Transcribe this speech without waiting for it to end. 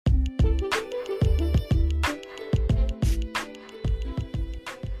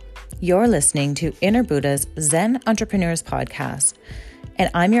You're listening to Inner Buddha's Zen Entrepreneurs Podcast,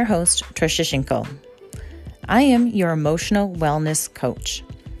 and I'm your host, Trisha Schinkel. I am your emotional wellness coach.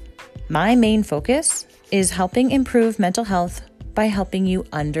 My main focus is helping improve mental health by helping you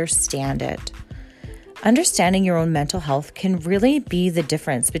understand it. Understanding your own mental health can really be the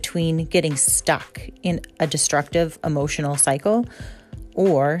difference between getting stuck in a destructive emotional cycle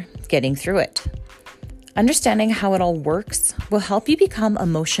or getting through it. Understanding how it all works will help you become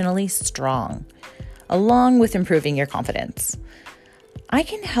emotionally strong, along with improving your confidence. I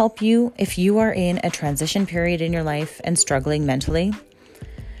can help you if you are in a transition period in your life and struggling mentally,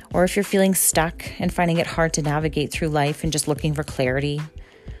 or if you're feeling stuck and finding it hard to navigate through life and just looking for clarity,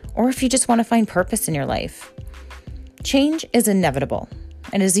 or if you just want to find purpose in your life. Change is inevitable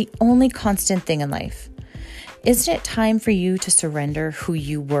and is the only constant thing in life. Isn't it time for you to surrender who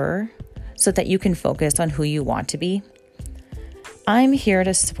you were so that you can focus on who you want to be? I'm here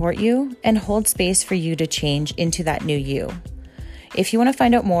to support you and hold space for you to change into that new you. If you want to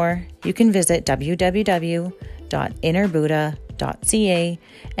find out more, you can visit www.innerbuddha.ca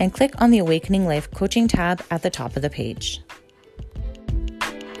and click on the Awakening Life Coaching tab at the top of the page.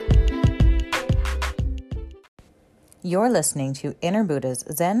 You're listening to Inner Buddha's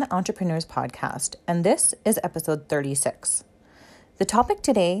Zen Entrepreneurs Podcast, and this is episode 36. The topic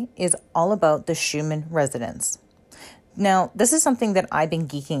today is all about the Schumann resonance. Now, this is something that I've been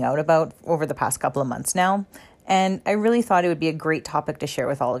geeking out about over the past couple of months now, and I really thought it would be a great topic to share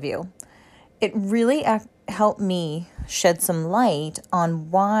with all of you. It really helped me shed some light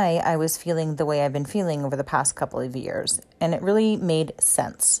on why I was feeling the way I've been feeling over the past couple of years, and it really made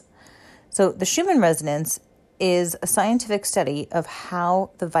sense. So the Schumann resonance is a scientific study of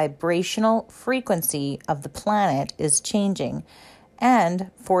how the vibrational frequency of the planet is changing and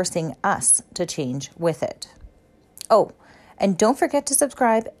forcing us to change with it. Oh, and don't forget to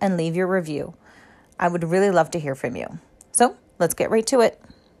subscribe and leave your review. I would really love to hear from you. So let's get right to it.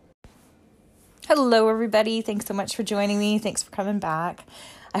 Hello, everybody. Thanks so much for joining me. Thanks for coming back.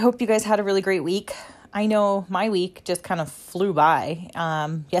 I hope you guys had a really great week. I know my week just kind of flew by.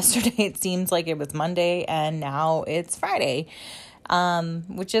 Yesterday, it seems like it was Monday, and now it's Friday,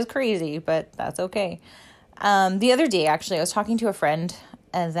 which is crazy, but that's okay. The other day, actually, I was talking to a friend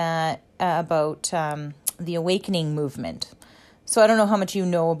about the awakening movement. So I don't know how much you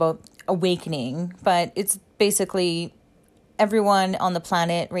know about awakening, but it's basically everyone on the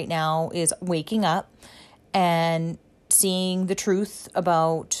planet right now is waking up and seeing the truth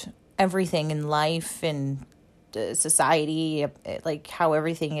about everything in life and society, like how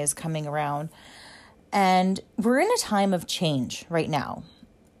everything is coming around. And we're in a time of change right now,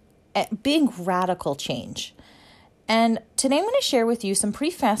 a big radical change. And today I'm going to share with you some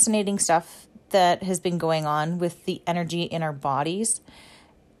pretty fascinating stuff that has been going on with the energy in our bodies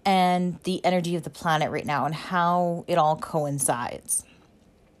and the energy of the planet right now and how it all coincides.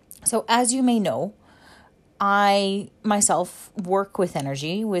 So as you may know, I myself work with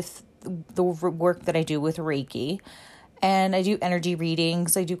energy with the work that I do with Reiki, and I do energy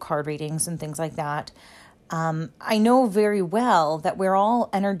readings, I do card readings and things like that. I know very well that we're all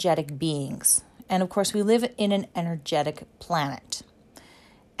energetic beings. And of course, we live in an energetic planet.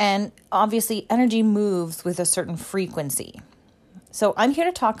 And obviously, energy moves with a certain frequency. So I'm here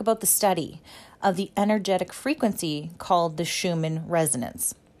to talk about the study of the energetic frequency called the Schumann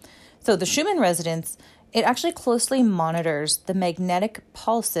resonance. So the Schumann resonance, it actually closely monitors the magnetic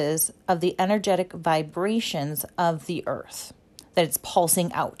pulses of the energetic vibrations of the earth that it's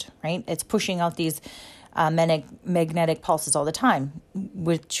pulsing out, right? It's pushing out these magnetic pulses all the time,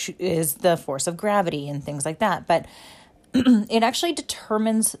 which is the force of gravity and things like that. But it actually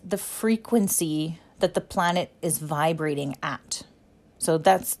determines the frequency that the planet is vibrating at. So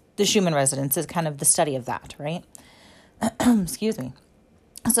that's the Schumann resonance is kind of the study of that, right? Excuse me.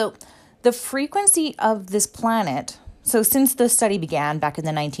 So the frequency of this planet, so since the study began back in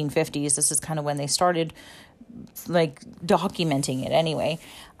the 1950s, this is kind of when they started like documenting it anyway.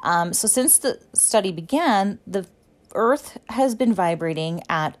 So since the study began, the Earth has been vibrating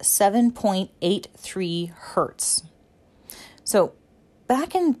at 7.83 hertz. So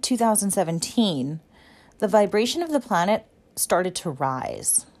back in 2017, the vibration of the planet started to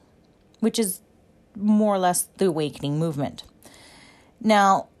rise, which is more or less the awakening movement.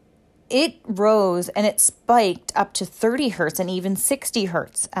 Now, it rose and it spiked up to 30 hertz and even 60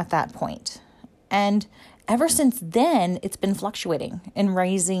 hertz at that point. And ever since then, it's been fluctuating and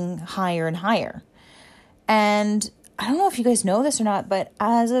rising higher and higher. And I don't know if you guys know this or not, but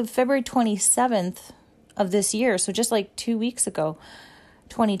as of February 27th of this year, so just like 2 weeks ago,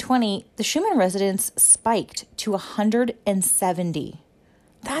 2020, the Schumann resonance spiked to 170.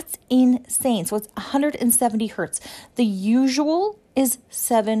 That's insane. So it's 170 hertz. The usual is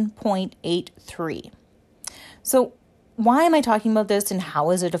 7.83. So why am I talking about this and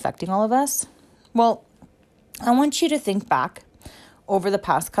how is it affecting all of us? Well, I want you to think back over the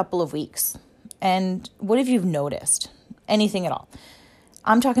past couple of weeks and what have you noticed? Anything at all?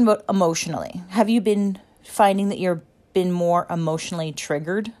 I'm talking about emotionally. Have you been finding that you've been more emotionally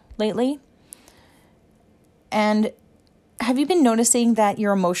triggered lately? And have you been noticing that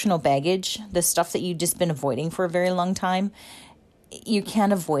your emotional baggage, the stuff that you've just been avoiding for a very long time, you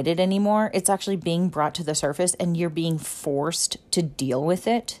can't avoid it anymore? It's actually being brought to the surface and you're being forced to deal with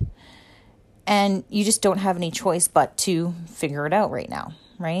it. And you just don't have any choice but to figure it out right now,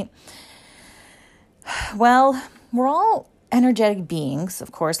 right? Well, we're all energetic beings,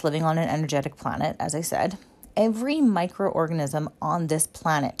 of course, living on an energetic planet, as I said. Every microorganism on this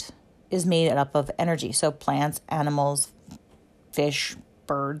planet is made up of energy. So plants, animals, fish,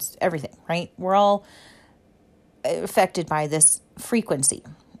 birds, everything, right? We're all affected by this frequency.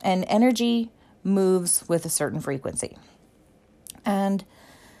 And energy moves with a certain frequency. And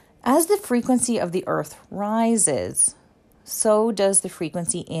as the frequency of the earth rises, so does the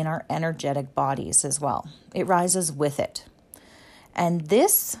frequency in our energetic bodies as well. It rises with it. And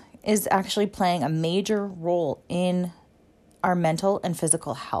this is actually playing a major role in our mental and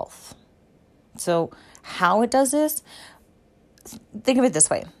physical health. So how it does this, think of it this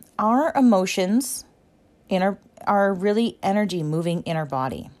way. Our emotions are really energy moving in our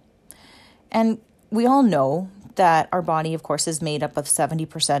body. And we all know that our body, of course, is made up of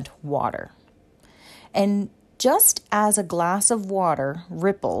 70% water. And just as a glass of water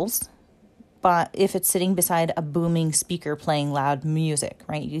ripples, but if it's sitting beside a booming speaker playing loud music,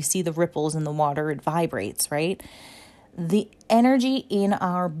 right? You see the ripples in the water, it vibrates, right? The energy in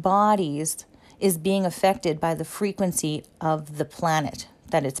our bodies is being affected by the frequency of the planet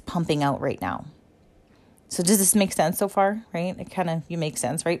that it's pumping out right now. So does this make sense so far, right? You make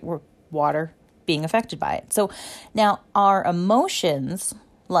sense, right? We're water being affected by it. So now our emotions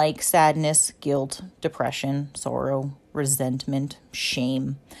like sadness, guilt, depression, sorrow, resentment,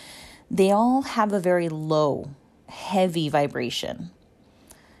 shame, they all have a very low, heavy vibration.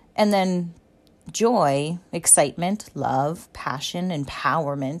 And then joy, excitement, love, passion,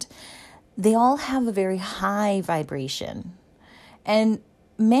 empowerment, they all have a very high vibration. And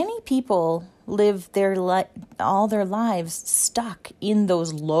many people live all their lives stuck in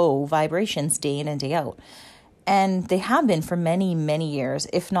those low vibrations day in and day out. And they have been for many, many years,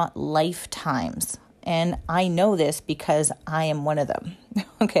 if not lifetimes. And I know this because I am one of them.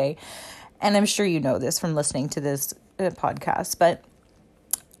 Okay. And I'm sure you know this from listening to this podcast. But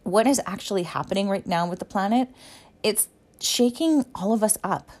what is actually happening right now with the planet? It's shaking all of us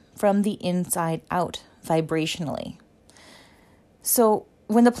up from the inside out vibrationally. So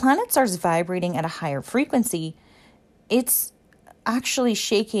when the planet starts vibrating at a higher frequency, it's actually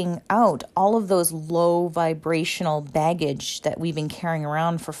shaking out all of those low vibrational baggage that we've been carrying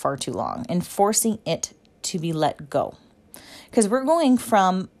around for far too long and forcing it to be let go. Because we're going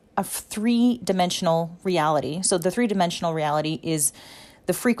from a 3-dimensional reality. So the 3-dimensional reality is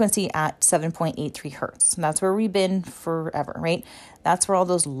the frequency at 7.83 hertz. And that's where we've been forever, right? That's where all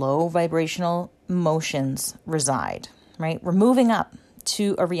those low vibrational emotions reside, right? We're moving up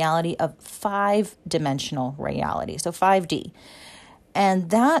to a reality of 5-dimensional reality, so 5D. And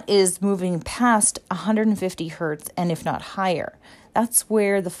that is moving past 150 hertz and if not higher. That's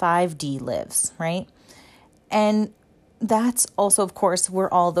where the 5D lives, right? And that's also, of course,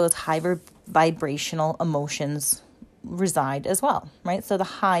 where all those high vibrational emotions reside as well, right? So the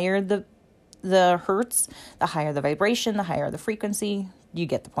higher the hertz, the higher the vibration, the higher the frequency, you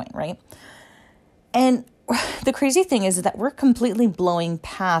get the point, right? And the crazy thing is that we're completely blowing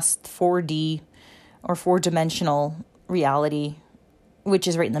past 4D or 4-dimensional reality, which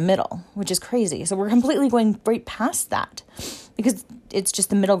is right in the middle, which is crazy. So we're completely going right past that because it's just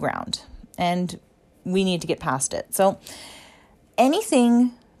the middle ground and we need to get past it. So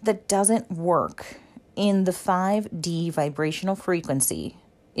anything that doesn't work in the 5D vibrational frequency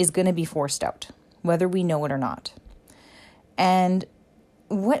is going to be forced out, whether we know it or not. And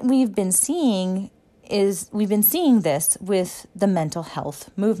what we've been seeing this with the mental health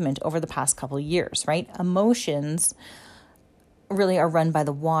movement over the past couple of years, right? Emotions really are run by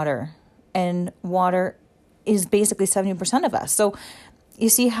the water, and water is basically 70% of us. So you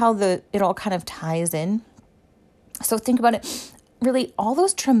see how it all kind of ties in. So think about it. Really, all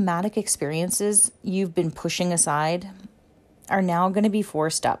those traumatic experiences you've been pushing aside are now going to be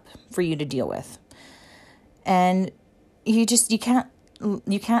forced up for you to deal with. And you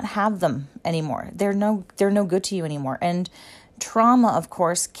can't have them anymore. They're no good to you anymore. And trauma, of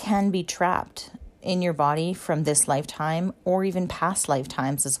course, can be trapped in your body from this lifetime or even past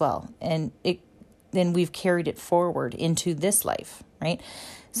lifetimes as well. And then we've carried it forward into this life, right?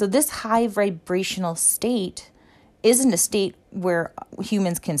 So this high vibrational state isn't a state where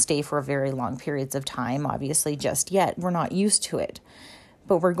humans can stay for very long periods of time, obviously, just yet. We're not used to it,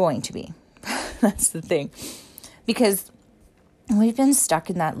 but we're going to be. That's the thing. Because we've been stuck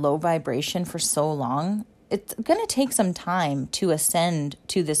in that low vibration for so long, it's going to take some time to ascend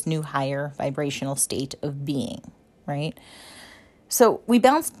to this new higher vibrational state of being, right? So we've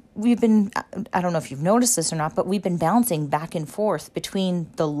been, I don't know if you've noticed this or not, but we've been bouncing back and forth between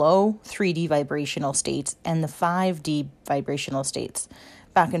the low 3D vibrational states and the 5D vibrational states,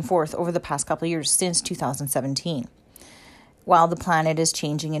 back and forth over the past couple of years since 2017, while the planet is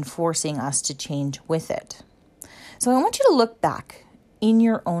changing and forcing us to change with it. So I want you to look back in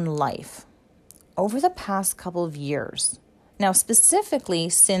your own life over the past couple of years. Now, specifically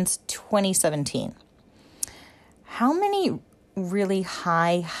since 2017, how many really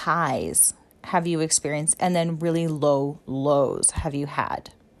high highs have you experienced and then really low lows have you had?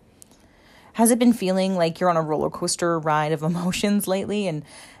 Has it been feeling like you're on a roller coaster ride of emotions lately? And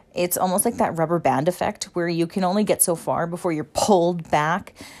it's almost like that rubber band effect where you can only get so far before you're pulled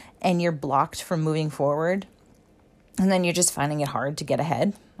back and you're blocked from moving forward. And then you're just finding it hard to get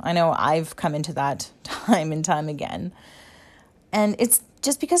ahead. I know I've come into that time and time again. And it's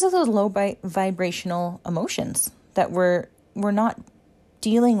just because of those low vibrational emotions that we're not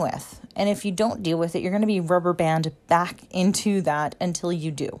dealing with. And if you don't deal with it, you're going to be rubber banded back into that until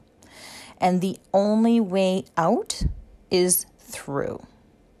you do. And the only way out is through.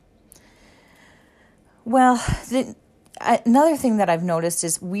 Well, another thing that I've noticed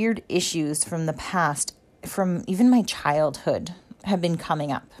is weird issues from the past, from even my childhood, have been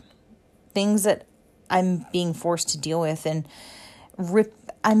coming up. Things that I'm being forced to deal with, and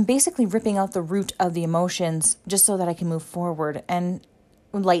I'm basically ripping out the root of the emotions just so that I can move forward and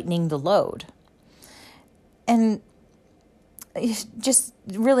lightening the load. And just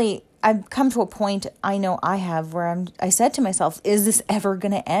really, I've come to a point, I know I have, where I said to myself, is this ever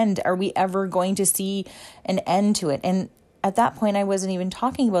going to end? Are we ever going to see an end to it? And at that point, I wasn't even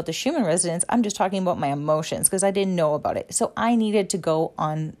talking about the Schumann resonance. I'm just talking about my emotions because I didn't know about it. So I needed to go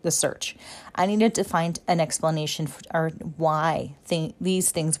on the search. I needed to find an explanation for why these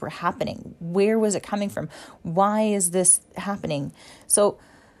things were happening. Where was it coming from? Why is this happening? So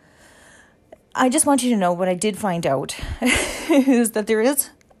I just want you to know what I did find out is that there is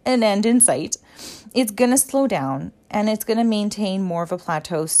an end in sight. It's going to slow down and it's going to maintain more of a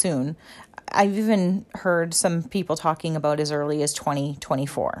plateau soon. I've even heard some people talking about as early as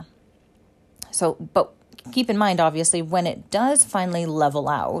 2024. So, but keep in mind, obviously, when it does finally level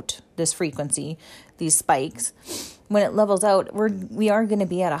out, this frequency, these spikes, when it levels out, we are going to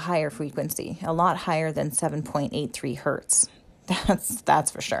be at a higher frequency, a lot higher than 7.83 hertz.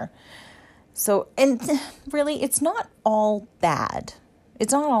 That's for sure. So, and really, it's not all bad.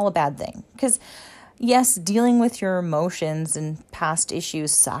 It's not all a bad thing, because yes, dealing with your emotions and past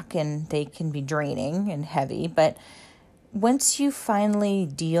issues suck and they can be draining and heavy. But once you finally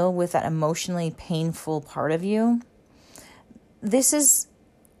deal with that emotionally painful part of you, this is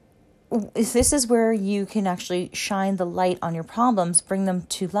where you can actually shine the light on your problems, bring them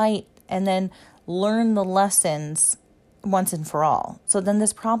to light, and then learn the lessons once and for all. So then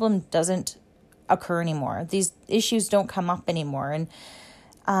this problem doesn't occur anymore. These issues don't come up anymore. And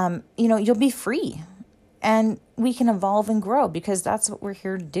you'll be free and we can evolve and grow because that's what we're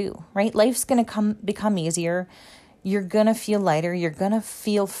here to do, right? Life's going to become easier. You're going to feel lighter. You're going to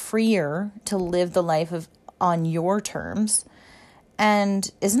feel freer to live the life on your terms.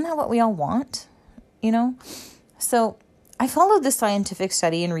 And isn't that what we all want? So I followed the scientific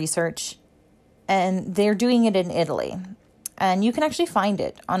study and research, and they're doing it in Italy. And you can actually find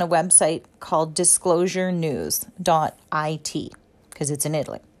it on a website called disclosurenews.it because it's in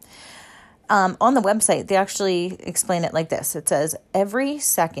Italy. On the website, they actually explain it like this. It says, every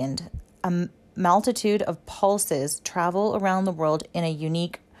second, a multitude of pulses travel around the world in a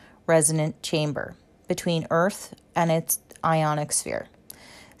unique resonant chamber between Earth and its ionic sphere,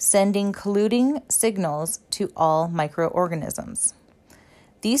 sending colluding signals to all microorganisms.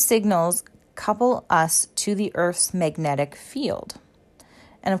 These signals couple us to the Earth's magnetic field.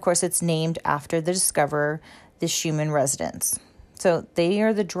 And of course, it's named after the discoverer, the Schumann resonance. So they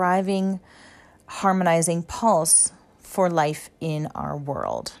are the driving, harmonizing pulse for life in our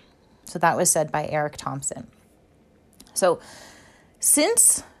world. So that was said by Eric Thompson. So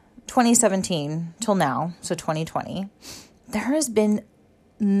since 2017 till now, so 2020, there has been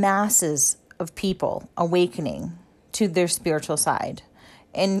masses of people awakening to their spiritual side,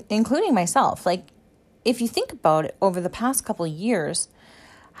 and including myself. Like, if you think about it, over the past couple of years,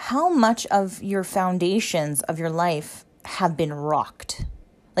 how much of your foundations of your life have been rocked,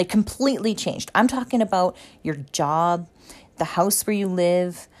 like completely changed. I'm talking about your job, the house where you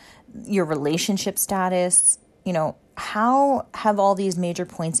live, your relationship status. How have all these major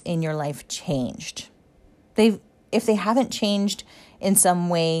points in your life changed? If they haven't changed in some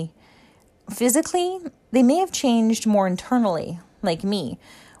way physically, they may have changed more internally, like me,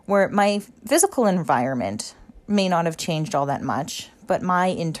 where my physical environment may not have changed all that much, but my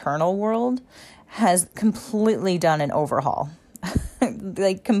internal world has completely done an overhaul,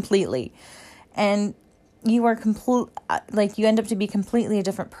 like completely. And you are you end up to be completely a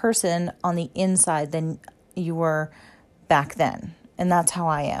different person on the inside than you were back then. And that's how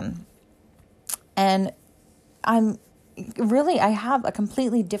I am. And I have a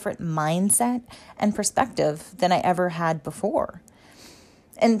completely different mindset and perspective than I ever had before.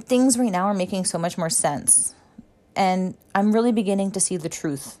 And things right now are making so much more sense. And I'm really beginning to see the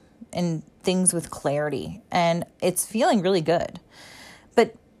truth in things with clarity. And it's feeling really good.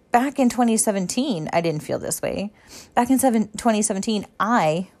 But back in 2017, I didn't feel this way. Back in 2017,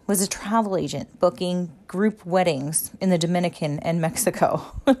 I was a travel agent booking group weddings in the Dominican and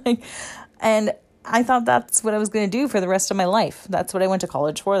Mexico. And I thought that's what I was going to do for the rest of my life. That's what I went to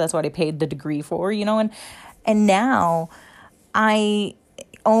college for. That's what I paid the degree for, and now I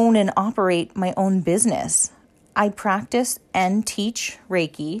own and operate my own business. I practice and teach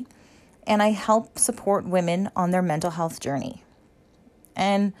Reiki, and I help support women on their mental health journey.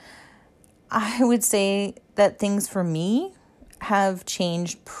 And I would say that things for me have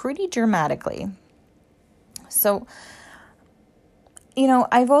changed pretty dramatically. So,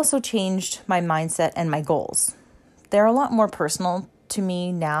 I've also changed my mindset and my goals. They're a lot more personal to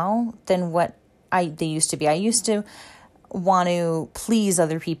me now than what they used to be. I used to want to please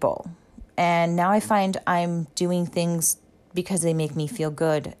other people. And now I find I'm doing things because they make me feel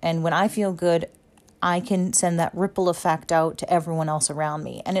good. And when I feel good, I can send that ripple effect out to everyone else around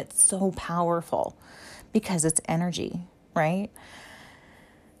me. And it's so powerful because it's energy, right?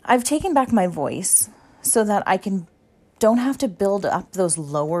 I've taken back my voice so that I don't have to build up those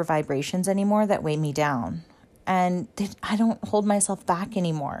lower vibrations anymore that weigh me down. And I don't hold myself back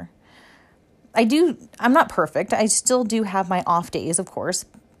anymore. I'm not perfect. I still do have my off days, of course,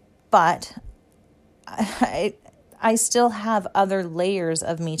 but I still have other layers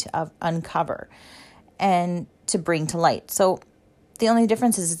of me to uncover and to bring to light. So the only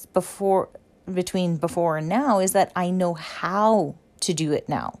difference is between before and now is that I know how to do it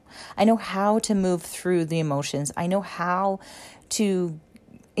now. I know how to move through the emotions. I know how to,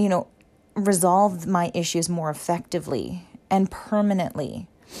 resolve my issues more effectively and permanently.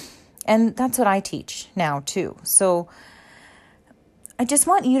 And that's what I teach now too. So I just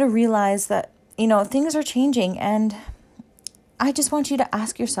want you to realize that, things are changing, and I just want you to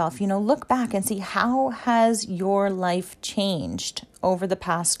ask yourself, look back and see, how has your life changed over the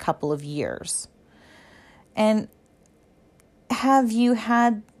past couple of years? And have you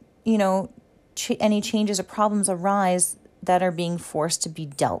had, any changes or problems arise that are being forced to be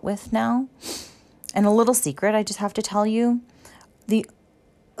dealt with now? And a little secret, I just have to tell you, the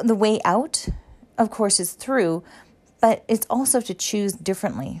way out, of course, is through, but it's also to choose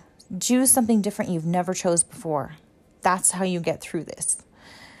differently. Choose something different you've never chose before. That's how you get through this.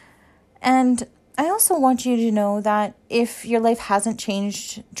 And I also want you to know that if your life hasn't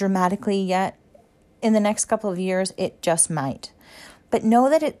changed dramatically yet, in the next couple of years, it just might. But know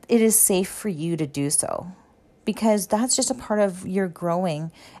that it is safe for you to do so, because that's just a part of your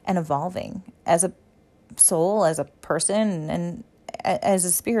growing and evolving as a soul, as a person, and as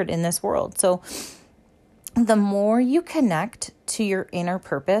a spirit in this world. So the more you connect to your inner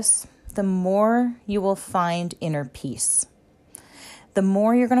purpose, the more you will find inner peace. The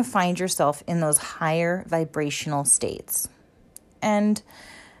more you're going to find yourself in those higher vibrational states. And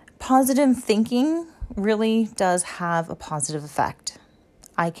positive thinking really does have a positive effect.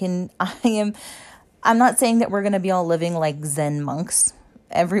 I'm not saying that we're going to be all living like Zen monks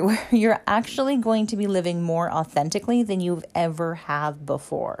everywhere. You're actually going to be living more authentically than you've ever have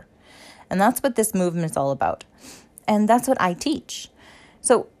before. And that's what this movement is all about. And that's what I teach.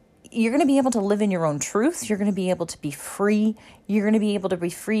 So you're going to be able to live in your own truth. You're going to be able to be free. You're going to be able to be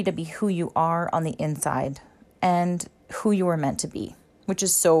free to be who you are on the inside and who you are meant to be, which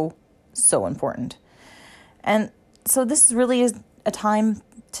is so, so important. And so this really is a time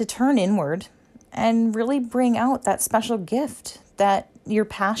to turn inward and really bring out that special gift, that your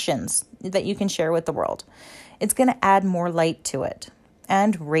passions that you can share with the world. It's going to add more light to it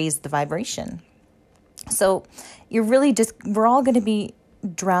and raise the vibration. So we're all going to be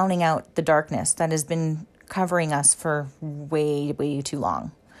drowning out the darkness that has been covering us for way, way too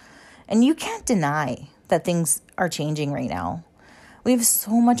long. And you can't deny that things are changing right now. We have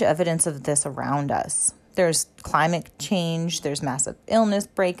so much evidence of this around us. There's climate change, there's massive illness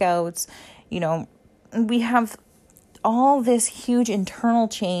breakouts, we have all this huge internal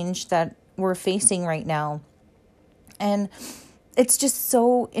change that we're facing right now. And it's just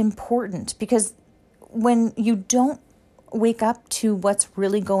so important, because when you don't wake up to what's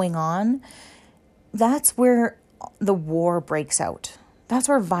really going on, that's where the war breaks out. That's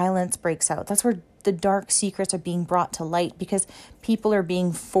where violence breaks out. That's where the dark secrets are being brought to light, because people are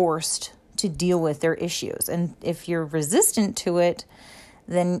being forced to deal with their issues. And if you're resistant to it,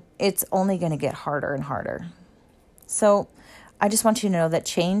 then it's only going to get harder and harder. So I just want you to know that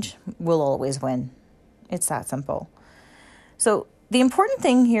change will always win. It's that simple. So the important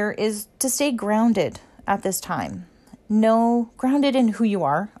thing here is to stay grounded at this time. Grounded in who you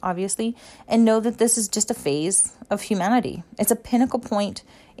are, obviously, and know that this is just a phase of humanity. It's a pinnacle point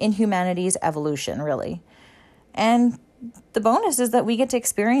in humanity's evolution, really. And the bonus is that we get to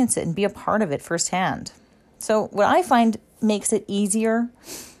experience it and be a part of it firsthand. So what I find makes it easier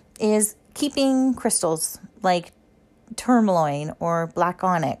is keeping crystals like tourmaline or black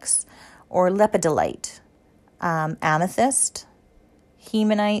onyx or lepidolite, amethyst,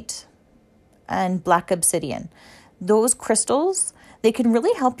 hemanite, and black obsidian. Those crystals, they can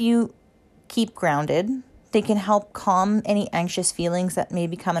really help you keep grounded. They can help calm any anxious feelings that may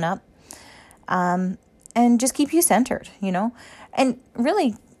be coming up, and just keep you centered, And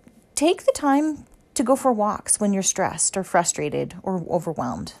really take the time to go for walks when you're stressed or frustrated or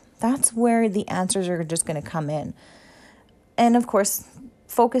overwhelmed. That's where the answers are just going to come in. And of course,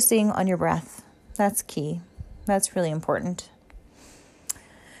 focusing on your breath. That's key. That's really important.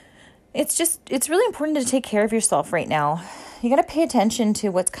 It's really important to take care of yourself right now. You got to pay attention to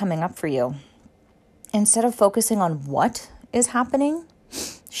what's coming up for you. Instead of focusing on what is happening,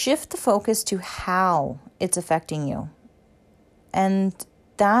 shift the focus to how it's affecting you. And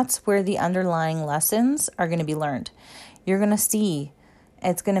that's where the underlying lessons are going to be learned. You're going to see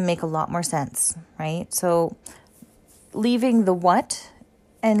it's going to make a lot more sense, right? So leaving the what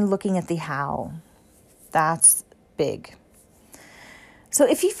and looking at the how, that's big. So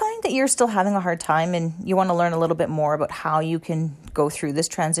if you find that you're still having a hard time and you want to learn a little bit more about how you can go through this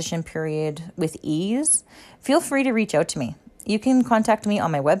transition period with ease, feel free to reach out to me. You can contact me on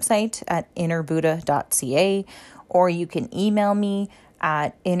my website at innerbuddha.ca, or you can email me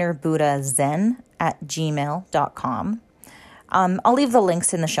at innerbuddhazen@gmail.com. I'll leave the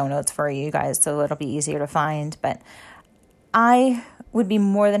links in the show notes for you guys, so it'll be easier to find. But I would be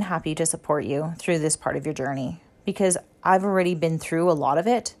more than happy to support you through this part of your journey, because I've already been through a lot of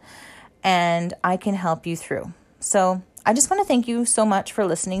it and I can help you through. So I just want to thank you so much for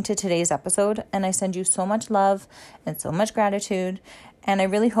listening to today's episode, and I send you so much love and so much gratitude. And I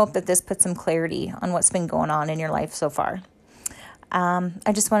really hope that this puts some clarity on what's been going on in your life so far.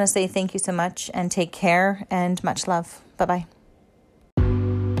 I just want to say thank you so much, and take care, and much love. Bye-bye.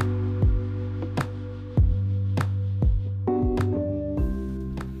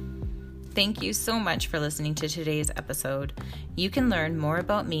 Thank you so much for listening to today's episode. You can learn more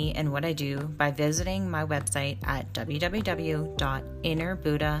about me and what I do by visiting my website at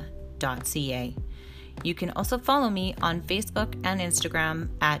www.innerbuddha.ca. You can also follow me on Facebook and Instagram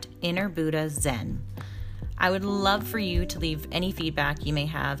at innerbuddhazen. I would love for you to leave any feedback you may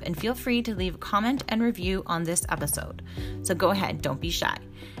have, and feel free to leave a comment and review on this episode. So go ahead, don't be shy.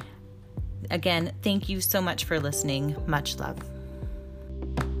 Again, thank you so much for listening. Much love.